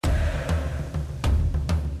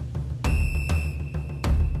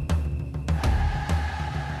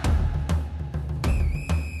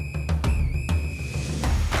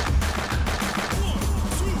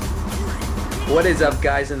What is up,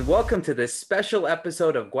 guys, and welcome to this special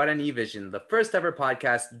episode of Guarani Vision, the first ever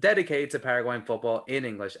podcast dedicated to Paraguayan football in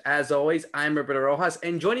English. As always, I'm Roberto Rojas,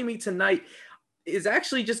 and joining me tonight is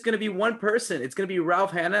actually just going to be one person. It's going to be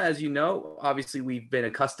Ralph Hanna. As you know, obviously, we've been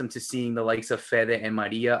accustomed to seeing the likes of Fede and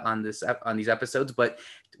Maria on these episodes, but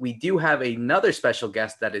we do have another special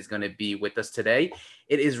guest that is going to be with us today.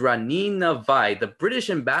 It is Ranin Navai, the British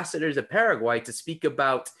ambassador to Paraguay, to speak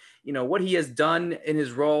about what he has done in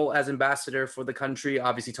his role as ambassador for the country.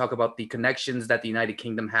 Obviously, talk about the connections that the United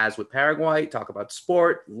Kingdom has with Paraguay, talk about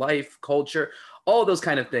sport, life, culture, all those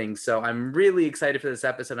kind of things. So I'm really excited for this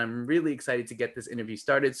episode. I'm really excited to get this interview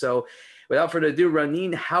started. So without further ado,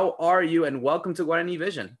 Ranin, how are you? And welcome to Guarani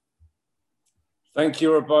Vision. Thank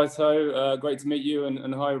you, Roberto. Great to meet you.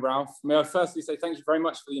 And hi, Ralph. May I firstly say thank you very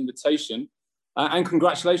much for the invitation and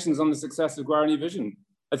congratulations on the success of Guarani Vision.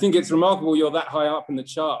 I think it's remarkable you're that high up in the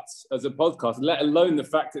charts as a podcast, let alone the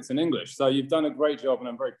fact it's in English. So you've done a great job and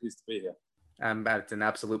I'm very pleased to be here. It's an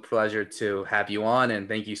absolute pleasure to have you on, and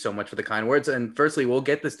thank you so much for the kind words. And firstly, we'll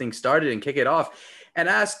get this thing started and kick it off and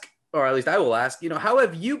ask, or at least I will ask, how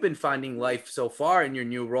have you been finding life so far in your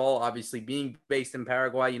new role? Obviously, being based in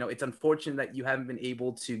Paraguay, it's unfortunate that you haven't been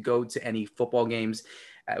able to go to any football games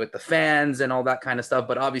with the fans and all that kind of stuff.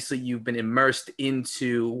 But obviously, you've been immersed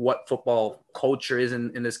into what football culture is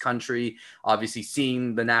in this country, obviously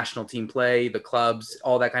seeing the national team play, the clubs,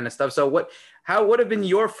 all that kind of stuff. So what have been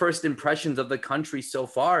your first impressions of the country so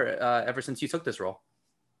far, ever since you took this role?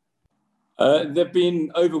 They've been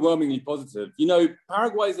overwhelmingly positive.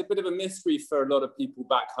 Paraguay is a bit of a mystery for a lot of people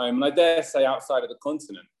back home, and I dare say outside of the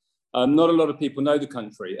continent. Not a lot of people know the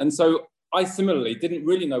country. And so I similarly didn't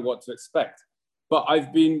really know what to expect. But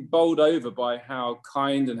I've been bowled over by how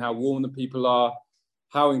kind and how warm the people are,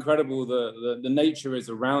 how incredible the nature is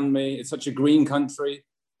around me. It's such a green country.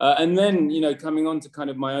 And then, coming on to kind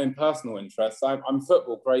of my own personal interests, I'm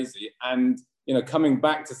football crazy. And, coming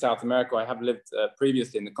back to South America, I have lived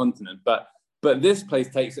previously in the continent, but this place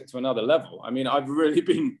takes it to another level. I mean, I've really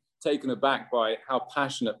been taken aback by how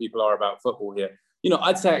passionate people are about football here.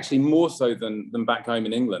 I'd say actually more so than back home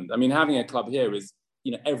in England. I mean, having a club here is,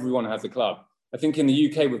 everyone has a club. I think in the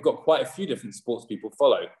UK, we've got quite a few different sports people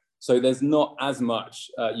follow. So there's not as much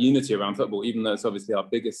unity around football, even though it's obviously our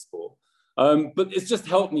biggest sport. But it's just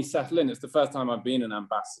helped me settle in. It's the first time I've been an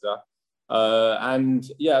ambassador. And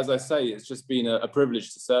yeah, as I say, it's just been a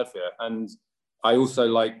privilege to serve here. And I also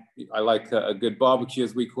like a good barbecue,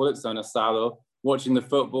 as we call it, so an asado, watching the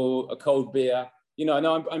football, a cold beer.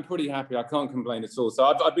 I'm pretty happy. I can't complain at all. So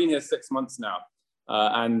I've been here 6 months now.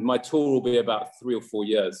 And my tour will be about 3 or 4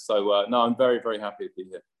 years. So no, I'm very, very happy to be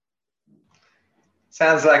here.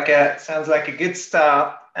 Sounds like a good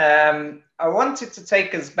start. I wanted to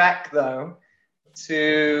take us back though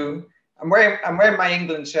to I'm wearing my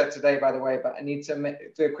England shirt today, by the way, but I need to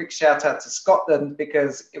do a quick shout out to Scotland,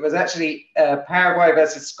 because it was actually Paraguay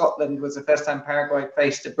versus Scotland was the first time Paraguay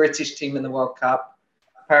faced a British team in the World Cup.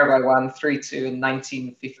 Paraguay won 3-2 in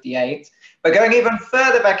 1958. But going even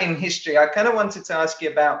further back in history, I kind of wanted to ask you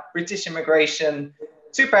about British immigration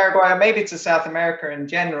to Paraguay, or maybe to South America in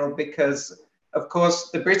general, because, of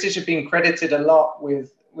course, the British have been credited a lot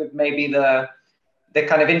with maybe the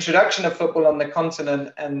kind of introduction of football on the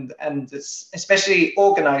continent, and especially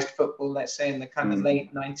organized football, let's say, in the kind of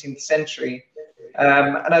late 19th century.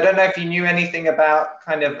 And I don't know if you knew anything about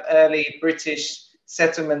kind of early British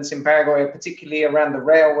settlements in Paraguay, particularly around the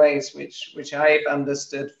railways, which I've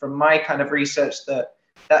understood from my kind of research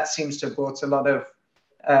that seems to have brought a lot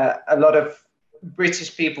of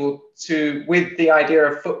British people with the idea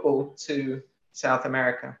of football to South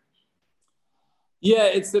America. Yeah,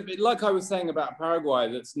 it's a bit like I was saying about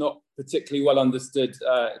Paraguay, that's not particularly well understood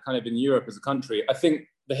kind of in Europe as a country. I think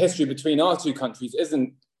the history between our two countries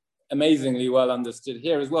isn't amazingly well understood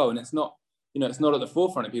here as well, and it's not it's not at the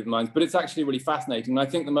forefront of people's minds, but it's actually really fascinating. And I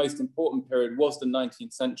think the most important period was the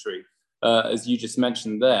 19th century, as you just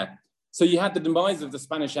mentioned there. So you had the demise of the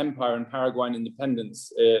Spanish Empire and Paraguayan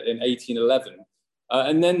independence in 1811.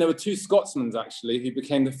 And then there were two Scotsmen, actually, who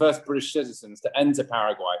became the first British citizens to enter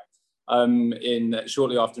Paraguay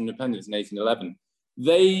shortly after independence in 1811.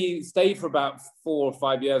 They stayed for about 4 or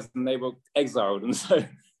 5 years and they were exiled. And so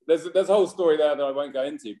there's a whole story there that I won't go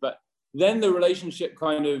into. But then the relationship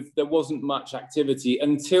there wasn't much activity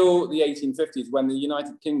until the 1850s, when the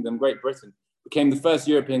United Kingdom, Great Britain, became the first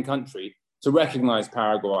European country to recognize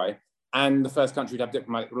Paraguay and the first country to have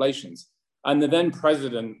diplomatic relations. And the then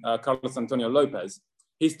president, Carlos Antonio Lopez,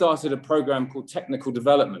 he started a program called Technical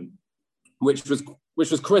Development, which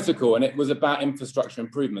was critical, and it was about infrastructure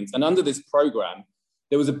improvements. And under this program,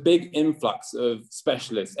 there was a big influx of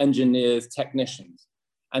specialists, engineers, technicians.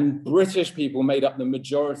 And British people made up the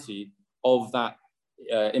majority of that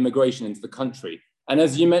immigration into the country. And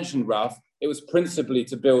as you mentioned, Ralph, it was principally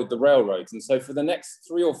to build the railroads. And so for the next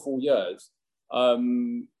 3 or 4 years,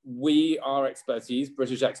 our expertise,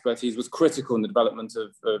 British expertise, was critical in the development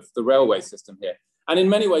of the railway system here. And in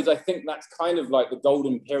many ways, I think that's kind of like the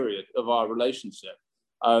golden period of our relationship.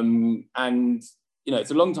 And, you know,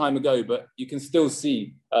 it's a long time ago, but you can still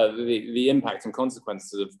see the impact and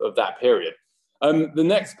consequences of that period. The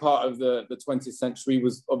next part of the 20th century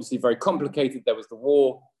was obviously very complicated. There was the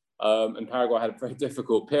war, and Paraguay had a very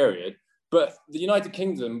difficult period. But the United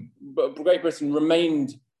Kingdom, Great Britain,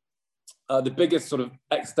 remained the biggest sort of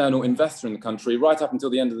external investor in the country right up until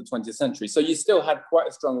the end of the 20th century. So you still had quite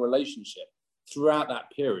a strong relationship throughout that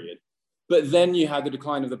period. But then you had the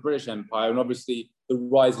decline of the British Empire and obviously the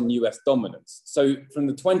rise in US dominance. So from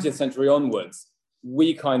the 20th century onwards,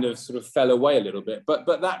 we kind of sort of fell away a little bit. But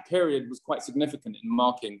that period was quite significant in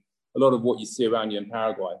marking a lot of what you see around you in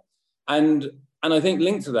Paraguay. And I think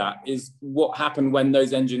linked to that is what happened when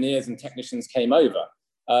those engineers and technicians came over.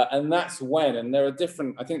 And that's when, and there are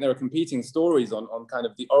different, I think there are competing stories on kind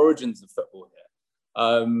of the origins of football here.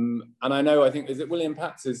 And I think, is it William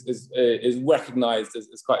Patz is recognized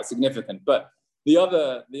as quite significant, but the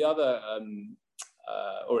other,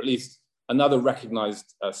 or at least another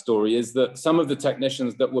recognized story is that some of the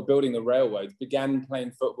technicians that were building the railroads began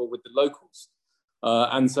playing football with the locals.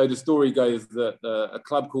 And so the story goes that a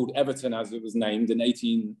club called Everton, as it was named in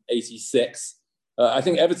 1886, I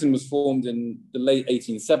think Everton was formed in the late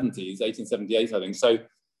 1870s, 1878, I think. So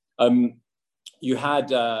you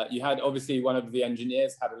had obviously one of the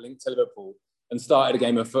engineers had a link to Liverpool and started a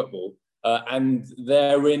game of football. And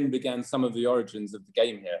therein began some of the origins of the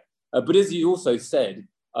game here. But as you also said,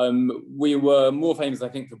 we were more famous, I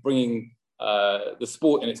think, for bringing the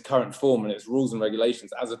sport in its current form and its rules and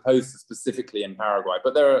regulations, as opposed to specifically in Paraguay.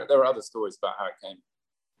 But there are other stories about how it came.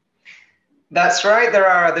 That's right. There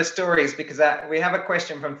are other stories, because we have a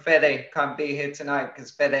question from Fede. Can't be here tonight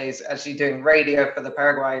because Fede is actually doing radio for the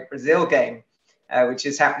Paraguay-Brazil game, which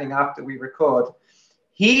is happening after we record.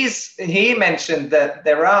 He mentioned that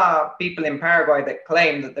there are people in Paraguay that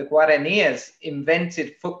claim that the Guaraníes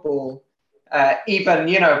invented football, even,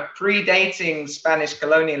 you know, predating Spanish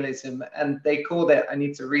colonialism, and they called it, I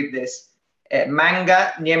need to read this,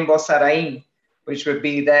 Manga Ñembo Saraín, which would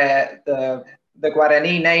be the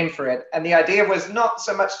Guarani name for it. And the idea was not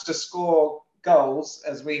so much to score goals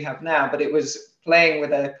as we have now, but it was playing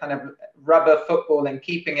with a kind of rubber football and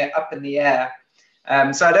keeping it up in the air.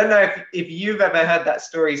 So I don't know if you've ever heard that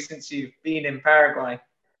story since you've been in Paraguay.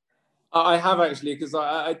 I have actually, because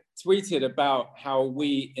I tweeted about how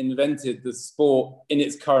we invented the sport in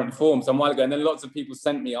its current form some while ago, and then lots of people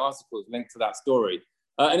sent me articles linked to that story.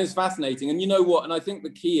 And it's fascinating. And you know what? And I think the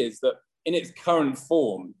key is that in its current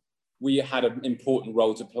form, we had an important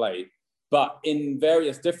role to play, but in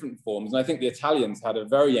various different forms. And I think the Italians had a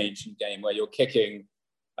very ancient game where you're kicking,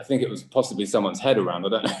 I think it was possibly someone's head around, I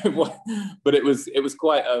don't know what, but it was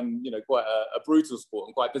quite, quite a brutal sport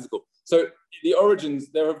and quite physical. So the origins,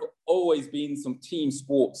 there have always been some team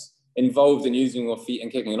sports involved in using your feet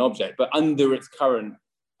and kicking an object, but under its current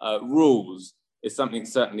rules is something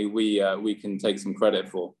certainly we can take some credit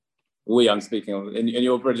for. I'm speaking in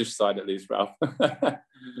your British side, at least, Ralph.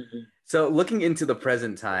 So looking into the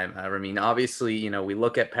present time, Ramin, obviously, you know, we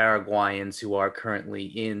look at Paraguayans who are currently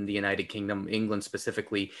in the United Kingdom, England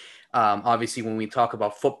specifically. Obviously, when we talk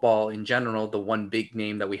about football in general, the one big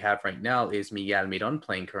name that we have right now is Miguel Almirón,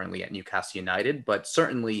 playing currently at Newcastle United. But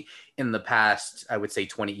certainly in the past, I would say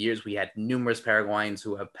 20 years, we had numerous Paraguayans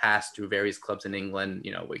who have passed through various clubs in England.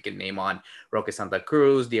 You know, we can name on Roque Santa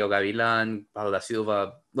Cruz, Diego Gavilan, Paulo da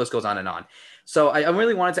Silva, list goes on and on. So I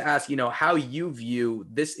really wanted to ask, you know, how you view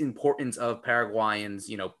this importance of Paraguayans,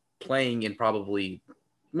 you know, playing in probably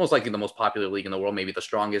most likely the most popular league in the world, maybe the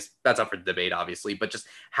strongest. That's up for debate, obviously, but just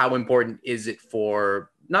how important is it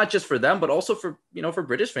for not just for them, but also for, you know, for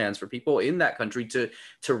British fans, for people in that country to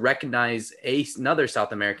recognize another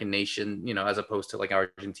South American nation, you know, as opposed to like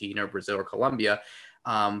Argentina or Brazil or Colombia,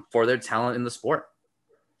 for their talent in the sport?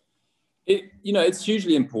 It's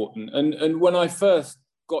hugely important. And when I first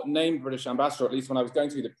got named British ambassador, at least when I was going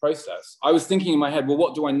through the process, I was thinking in my head, well,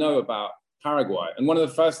 what do I know about Paraguay? And one of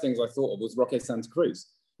the first things I thought of was Roque Santa Cruz.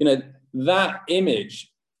 You know, that image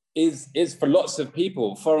is for lots of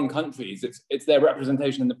people, foreign countries, it's their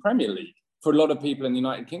representation in the Premier League for a lot of people in the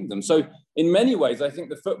United Kingdom. So in many ways, I think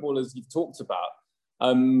the footballers you've talked about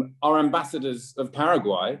are ambassadors of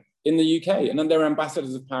Paraguay in the UK, and then they're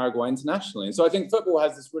ambassadors of Paraguay internationally. And so I think football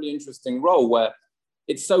has this really interesting role where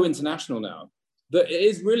it's so international now that it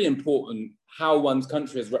is really important how one's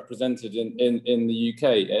country is represented in the UK,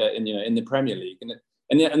 in the Premier League,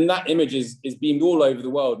 and that image is beamed all over the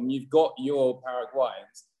world. And you've got your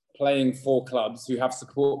Paraguayans playing for clubs who have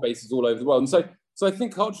support bases all over the world. And so I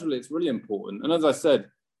think culturally it's really important. And as I said,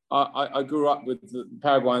 I grew up with the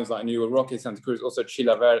Paraguayans that I knew were Roque Santa Cruz, also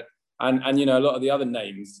Chilavert, and a lot of the other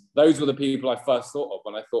names. Those were the people I first thought of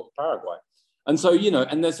when I thought Paraguay. And so,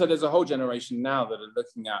 and there's a whole generation now that are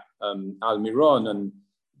looking at Almiron and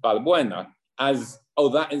Balbuena as,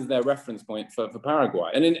 that is their reference point for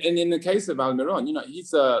Paraguay. And in the case of Almiron,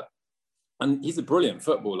 he's a brilliant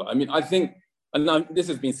footballer. I mean, I think, and this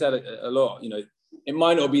has been said a lot, it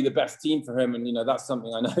might not be the best team for him. And, that's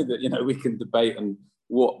something I know that, we can debate on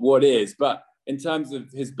what is. But in terms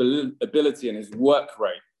of his ability and his work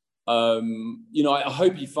rate, I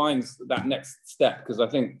hope he finds that next step, because I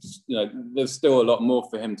think, there's still a lot more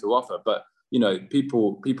for him to offer. But,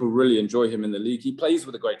 people really enjoy him in the league. He plays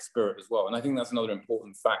with a great spirit as well. And I think that's another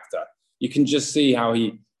important factor. You can just see how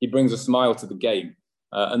he brings a smile to the game.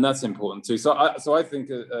 And that's important too. So I think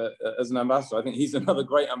as an ambassador, I think he's another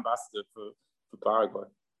great ambassador for Paraguay.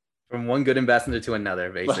 From one good ambassador to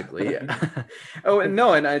another, basically. And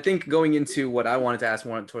I think going into what I wanted to ask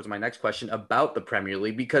more towards my next question about the Premier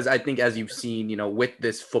League, because I think as you've seen, with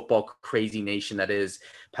this football crazy nation that is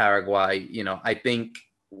Paraguay, I think,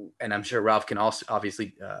 and I'm sure Ralph can also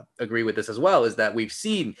obviously agree with this as well, is that we've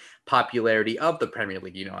seen popularity of the Premier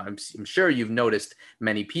League. I'm sure you've noticed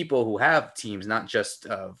many people who have teams, not just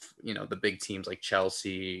of, the big teams like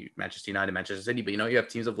Chelsea, Manchester United, Manchester City, but, you have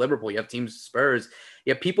teams of Liverpool, you have teams Spurs,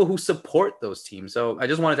 you have people who support those teams. So I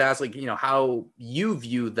just wanted to ask, how you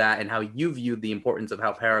view that and how you view the importance of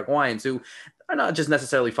how Paraguayans, who are not just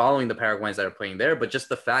necessarily following the Paraguayans that are playing there, but just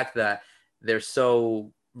the fact that they're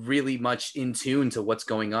so really much in tune to what's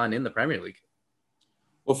going on in the Premier League.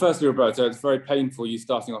 Well, firstly, Roberto, it's very painful you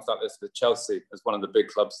starting off that list with Chelsea as one of the big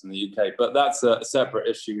clubs in the UK, but that's a separate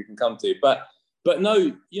issue we can come to. But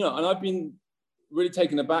no, and I've been really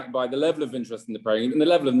taken aback by the level of interest in the Premier League and the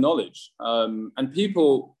level of knowledge. And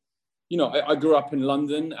people, I grew up in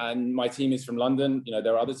London and my team is from London.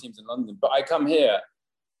 There are other teams in London, but I come here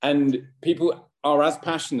and people are as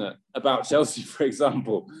passionate about Chelsea, for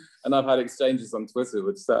example. And I've had exchanges on Twitter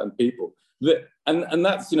with certain people. And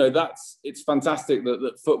that's, it's fantastic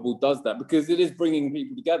that football does that, because it is bringing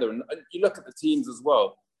people together. And you look at the teams as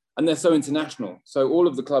well, and they're so international. So all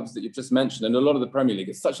of the clubs that you've just mentioned, and a lot of the Premier League,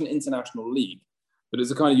 it's such an international league, but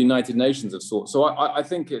it's a kind of United Nations of sorts. So I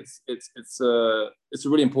think it's a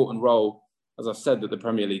really important role, as I've said, that the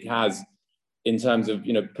Premier League has in terms of,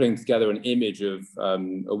 putting together an image of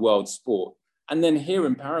a world sport. And then here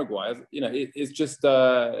in Paraguay, it's just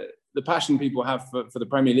the passion people have for the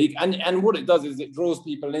Premier League. And what it does is it draws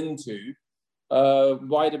people into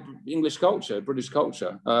wider English culture, British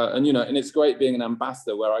culture. And it's great being an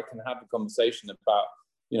ambassador where I can have a conversation about,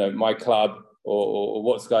 my club or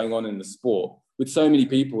what's going on in the sport with so many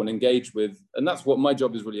people and engage with. And that's what my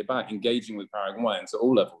job is really about, engaging with Paraguayans at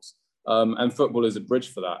all levels. And football is a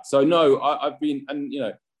bridge for that. So no, I've been, and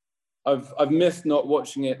I've missed not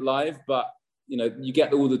watching it live, but you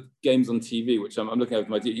get all the games on TV, which I'm looking over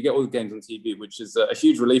my TV. You get all the games on TV, which is a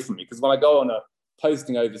huge relief for me, because when I go on a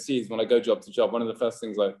posting overseas, when I go job to job, one of the first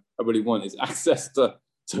things I really want is access to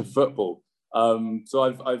football. So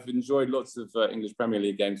I've enjoyed lots of English Premier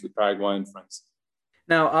League games with Paraguayan friends.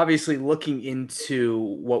 Now, obviously, looking into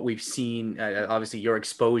what we've seen, obviously your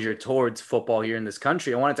exposure towards football here in this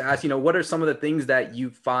country, I wanted to ask, what are some of the things that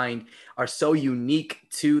you find are so unique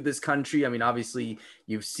to this country? I mean, obviously,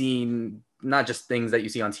 you've seen not just things that you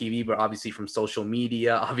see on TV, but obviously from social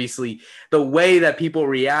media, obviously the way that people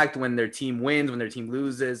react when their team wins, when their team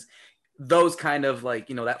loses, those kind of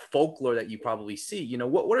that folklore that you probably see.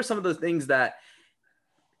 What are some of the things that,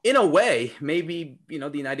 in a way, maybe, the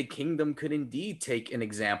United Kingdom could indeed take an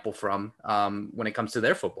example from when it comes to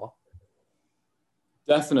their football?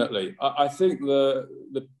 Definitely. I think the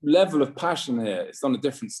level of passion here is on a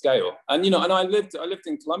different scale. And, and I lived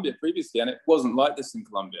in Colombia previously, and it wasn't like this in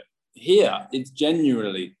Colombia. Here, it's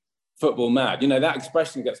genuinely football mad. That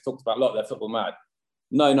expression gets talked about a lot, they're football mad.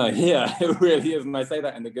 No, here, it really is. And I say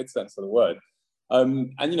that in the good sense of the word.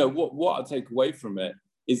 And, what I take away from it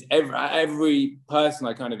is every person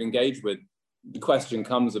I kind of engage with, the question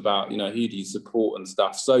comes about, who do you support and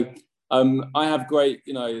stuff. So I have great,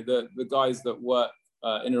 the guys that work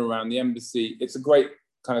in and around the embassy. It's a great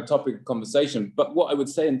kind of topic of conversation. But what I would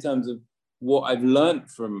say in terms of what I've learned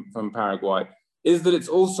from Paraguay is that it's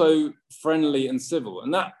also friendly and civil.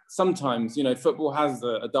 And that sometimes, football has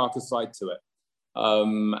a darker side to it.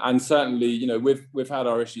 And certainly, we've had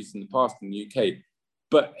our issues in the past in the UK.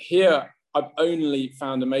 But here, I've only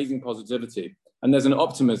found amazing positivity, and there's an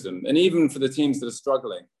optimism. And even for the teams that are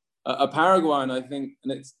struggling, a Paraguayan, I think,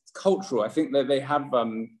 and it's cultural, I think that they have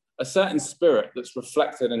a certain spirit that's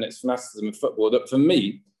reflected in its fanaticism of football that for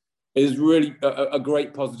me is really a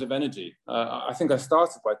great positive energy. I think I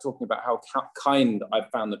started by talking about how kind I've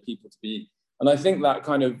found the people to be. And I think that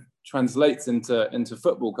kind of translates into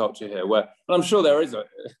football culture here, where, and I'm sure there is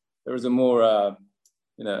a more, a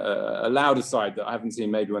louder side that I haven't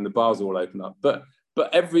seen maybe when the bars all open up. But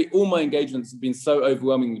all my engagements have been so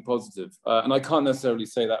overwhelmingly positive. And I can't necessarily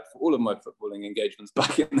say that for all of my footballing engagements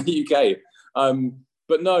back in the UK.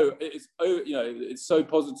 But no, it's so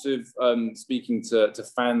positive speaking to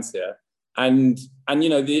fans here. And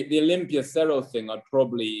the Olympia Cerro thing I'd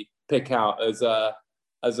probably pick out as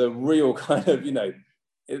a real kind of,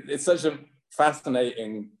 it's such a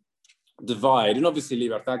fascinating divide. And obviously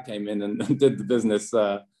Libertad came in and did the business in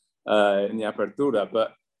the Apertura.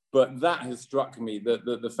 But that has struck me,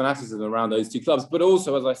 the fanaticism around those two clubs. But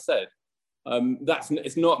also, as I said,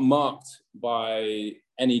 it's not marked by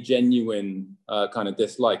any genuine kind of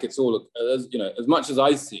dislike. It's all, as much as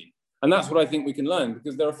I see. And that's what I think we can learn,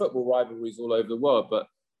 because there are football rivalries all over the world. But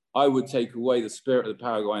I would take away the spirit of the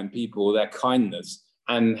Paraguayan people, their kindness,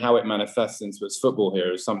 and how it manifests into its football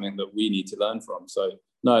here is something that we need to learn from. So,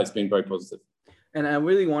 no, it's been very positive. And I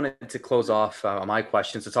really wanted to close off my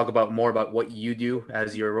questions to talk about more about what you do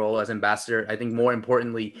as your role as ambassador. I think more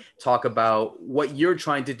importantly, talk about what you're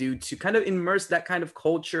trying to do to kind of immerse that kind of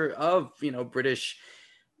culture of, British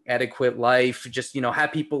adequate life, just,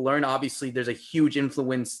 have people learn. Obviously, there's a huge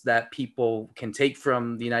influence that people can take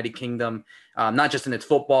from the United Kingdom, not just in its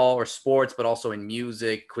football or sports, but also in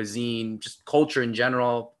music, cuisine, just culture in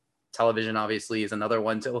general. Television obviously is another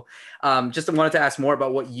one too. Just wanted to ask more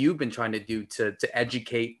about what you've been trying to do to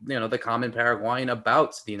educate, the common Paraguayan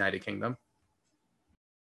about the United Kingdom.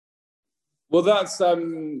 Well, that's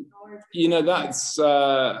the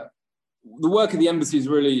work of the embassy is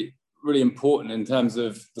really, really important in terms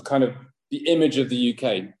of the kind of the image of the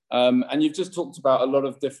UK. And you've just talked about a lot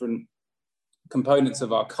of different components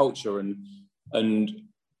of our culture and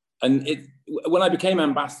it, when I became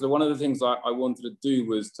ambassador, one of the things I wanted to do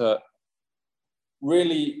was to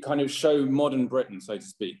really kind of show modern Britain, so to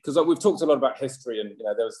speak, because we've talked a lot about history and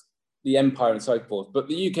there was the empire and so forth, but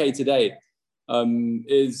the UK today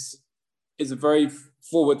is a very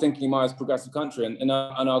forward-thinking, modest, progressive country, and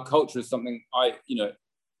our culture is something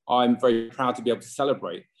I'm very proud to be able to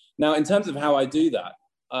celebrate. Now, in terms of how I do that,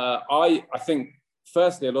 I think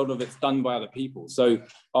firstly a lot of it's done by other people. So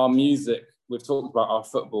our music. We've talked about our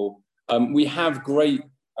football. We have great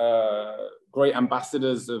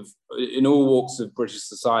ambassadors in all walks of British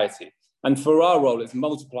society. And for our role, it's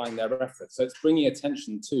multiplying their efforts. So it's bringing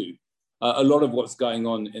attention to a lot of what's going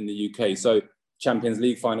on in the UK. So Champions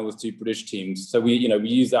League final was two British teams. So we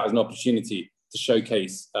use that as an opportunity to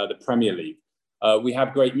showcase the Premier League. We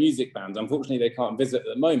have great music bands. Unfortunately, they can't visit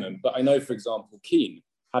at the moment. But I know, for example, Keane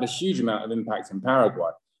had a huge amount of impact in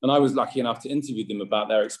Paraguay. And I was lucky enough to interview them about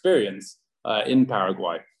their experience in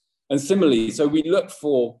Paraguay. And similarly, so we look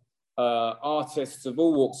for artists of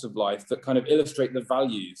all walks of life that kind of illustrate the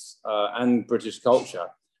values and British culture.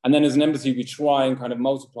 And then as an embassy, we try and kind of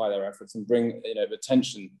multiply their efforts and bring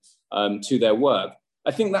attention to their work.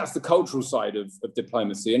 I think that's the cultural side of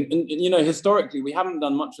diplomacy. And historically, we haven't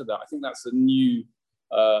done much of that. I think that's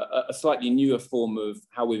a slightly newer form of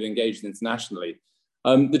how we've engaged internationally.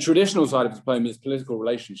 The traditional side of diplomacy is political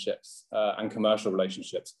relationships and commercial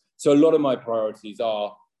relationships. So a lot of my priorities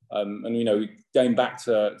are, going back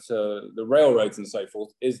to the railroads and so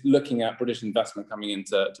forth, is looking at British investment coming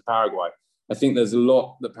into Paraguay. I think there's a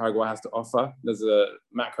lot that Paraguay has to offer. There's a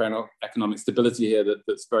macroeconomic stability here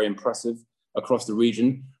that's very impressive across the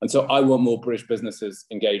region. And so I want more British businesses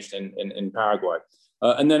engaged in Paraguay.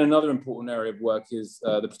 And then another important area of work is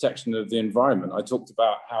the protection of the environment. I talked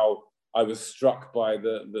about how I was struck by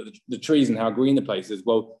the trees and how green the place is.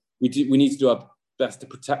 Well, we need to do our best to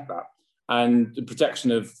protect that. And the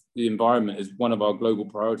protection of the environment is one of our global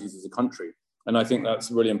priorities as a country. And I think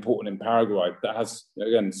that's really important in Paraguay that has,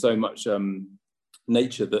 again, so much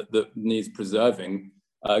nature that needs preserving,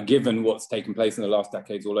 given what's taken place in the last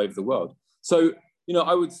decades all over the world. So,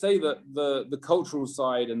 I would say that the cultural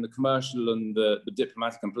side and the commercial and the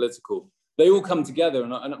diplomatic and political, they all come together.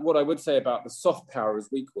 And what I would say about the soft power, as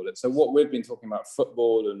we call it, so what we've been talking about,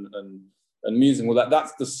 football and music, well,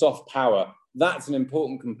 that's the soft power. That's an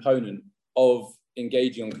important component of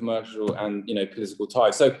engaging on commercial and political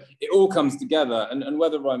ties. So it all comes together, and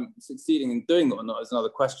whether I'm succeeding in doing that or not is another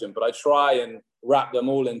question, but I try and wrap them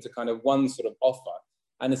all into kind of one sort of offer.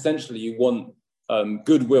 And essentially you want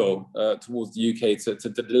goodwill towards the UK to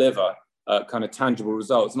deliver kind of tangible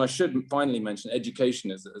results. And I should finally mention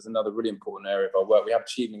education is another really important area of our work. We have a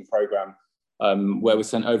Achieving program where we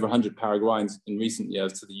sent over 100 Paraguayans in recent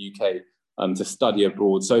years to the UK to study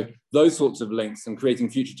abroad. So those sorts of links and creating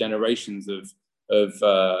future generations of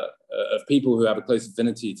people who have a close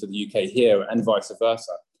affinity to the UK here and vice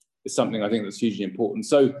versa is something I think that's hugely important.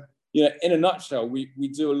 So, in a nutshell, we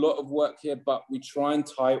do a lot of work here, but we try and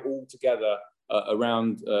tie it all together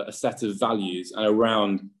around a set of values and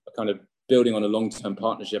around a kind of building on a long-term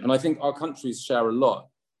partnership. And I think our countries share a lot.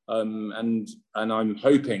 And I'm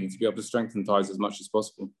hoping to be able to strengthen ties as much as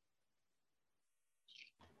possible.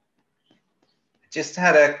 Just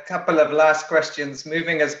had a couple of last questions,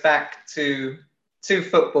 moving us back to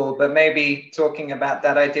football, but maybe talking about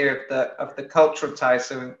that idea of the cultural tie.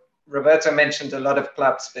 So Roberto mentioned a lot of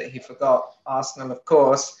clubs, but he forgot Arsenal, of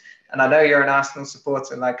course. And I know you're an Arsenal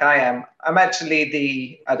supporter like I am. I'm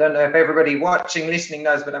actually I don't know if everybody watching, listening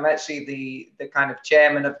knows, but I'm actually the kind of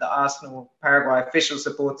chairman of the Arsenal Paraguay Official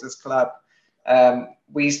Supporters Club.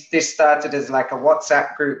 This started as like a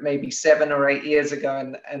WhatsApp group maybe 7 or 8 years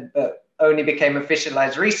ago, but only became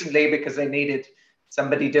officialized recently because they needed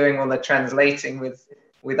somebody doing all the translating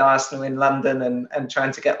with Arsenal in London and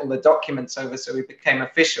trying to get all the documents over, so we became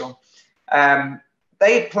official.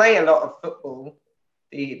 They play a lot of football,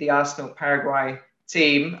 the Arsenal Paraguay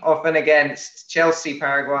team, often against Chelsea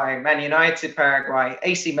Paraguay, Man United Paraguay,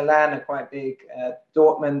 AC Milan are quite big,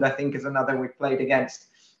 Dortmund I think is another we've played against.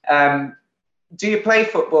 Do you play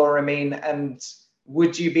football, Ramin, and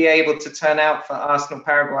would you be able to turn out for Arsenal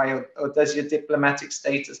Paraguay, or does your diplomatic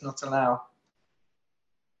status not allow?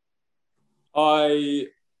 I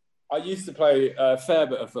used to play a fair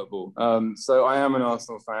bit of football, so I am an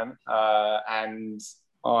Arsenal fan, and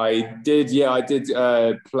I did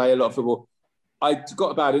play a lot of football. I got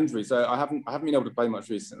a bad injury, so I haven't been able to play much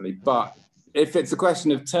recently. But if it's a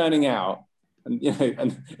question of turning out, and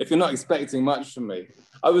if you're not expecting much from me,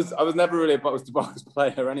 I was never really a box-to-box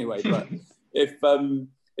player anyway. But if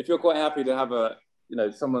you're quite happy to have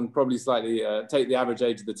someone probably slightly take the average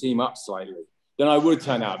age of the team up slightly, then I would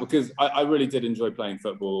turn out, because I really did enjoy playing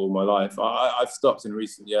football all my life. I've stopped in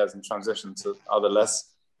recent years and transitioned to other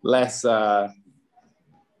less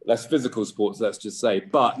physical sports, let's just say.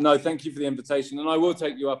 But no, thank you for the invitation, and I will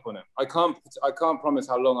take you up on it. I can't promise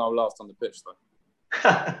how long I'll last on the pitch, though.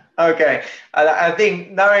 Okay. I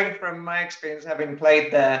think, knowing from my experience having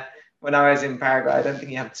played there when I was in Paraguay, I don't think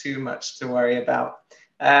you have too much to worry about.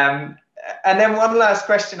 And then one last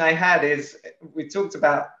question I had is, we talked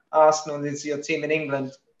about Arsenal is your team in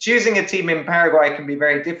England. Choosing a team in Paraguay can be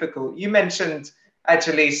very difficult. You mentioned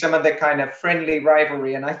actually some of the kind of friendly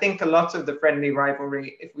rivalry, and I think a lot of the friendly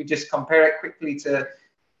rivalry, if we just compare it quickly to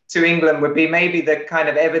England, would be maybe the kind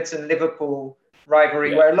of Everton-Liverpool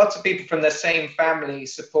rivalry, where lots of people from the same family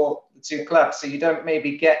support the two clubs, so you don't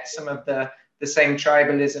maybe get some of the same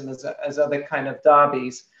tribalism as other kind of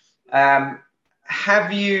derbies.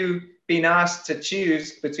 Have you been asked to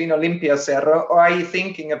choose between Olimpia or Cerro, or are you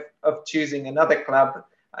thinking of choosing another club?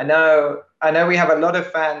 I know we have a lot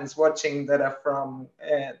of fans watching that are from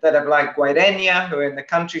that are like Guaireña, who are in the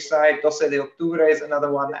countryside. 12 de Octubre is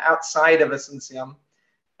another one outside of Asunción.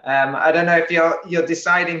 I don't know if you're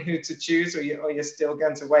deciding who to choose, or you're still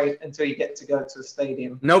going to wait until you get to go to a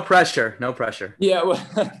stadium. No pressure. Yeah,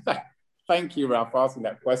 well, thank you, Ralph, for asking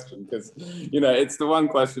that question, because it's the one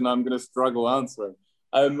question I'm going to struggle answering.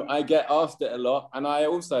 I get asked it a lot, and I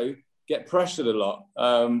also get pressured a lot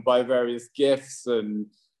by various gifts and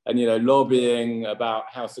lobbying about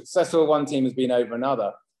how successful one team has been over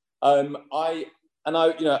another. I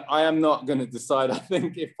am not going to decide. I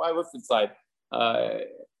think if I was to decide,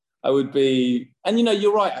 I would be, and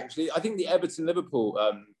you're right, actually. I think the Everton-Liverpool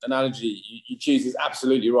analogy you choose is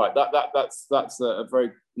absolutely right. That's a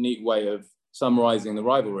very neat way of summarising the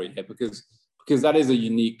rivalry here, because that is a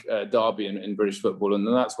unique derby in British football, and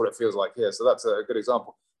that's what it feels like here. So that's a good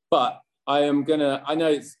example. But I know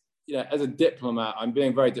it's, as a diplomat, I'm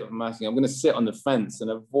being very diplomatic. I'm going to sit on the fence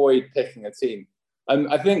and avoid picking a team.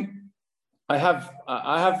 I think I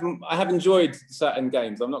have enjoyed certain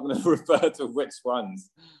games. I'm not going to refer to which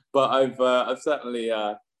ones, but I've certainly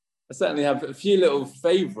have a few little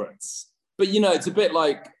favourites. But it's a bit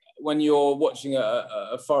like when you're watching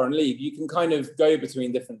a foreign league, you can kind of go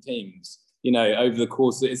between different teams, over the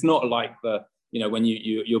course. It's not like when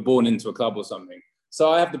you're born into a club or something. So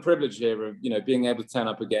I have the privilege here of being able to turn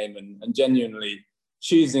up a game and genuinely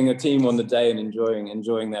choosing a team on the day and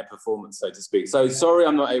enjoying their performance, so to speak. So sorry,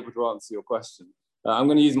 I'm not able to answer your question. I'm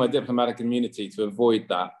going to use my diplomatic immunity to avoid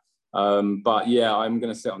that. But yeah, I'm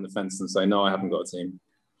going to sit on the fence and say, no, I haven't got a team.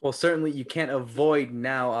 Well, certainly you can't avoid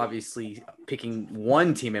now, obviously, picking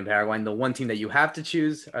one team in Paraguay. And the one team that you have to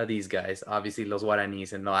choose are these guys, obviously, Los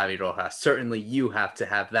Guaraníes and the Avi Rojas. Certainly you have to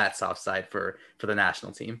have that soft side for the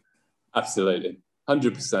national team. Absolutely.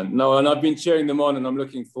 100%. No, and I've been cheering them on and I'm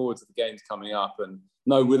looking forward to the games coming up. And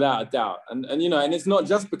no, without a doubt. And and it's not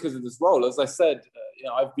just because of this role. As I said,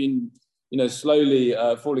 I've been, slowly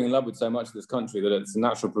falling in love with so much of this country that it's a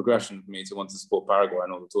natural progression for me to want to support Paraguay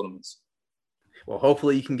in all the tournaments. Well,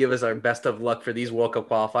 hopefully you can give us our best of luck for these World Cup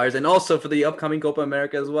qualifiers and also for the upcoming Copa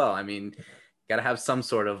America as well. I mean, got to have some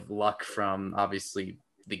sort of luck from obviously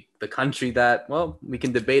the country that, well, we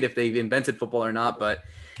can debate if they've invented football or not, but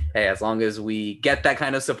hey, as long as we get that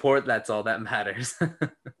kind of support, that's all that matters.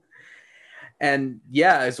 And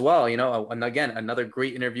yeah, as well, and again, another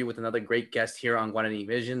great interview with another great guest here on Guarani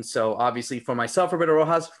Vision. So obviously for myself, Roberto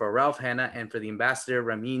Rojas, for Ralph Hanna, and for the ambassador,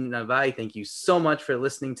 Ramin Navai, thank you so much for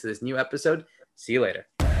listening to this new episode. See you later.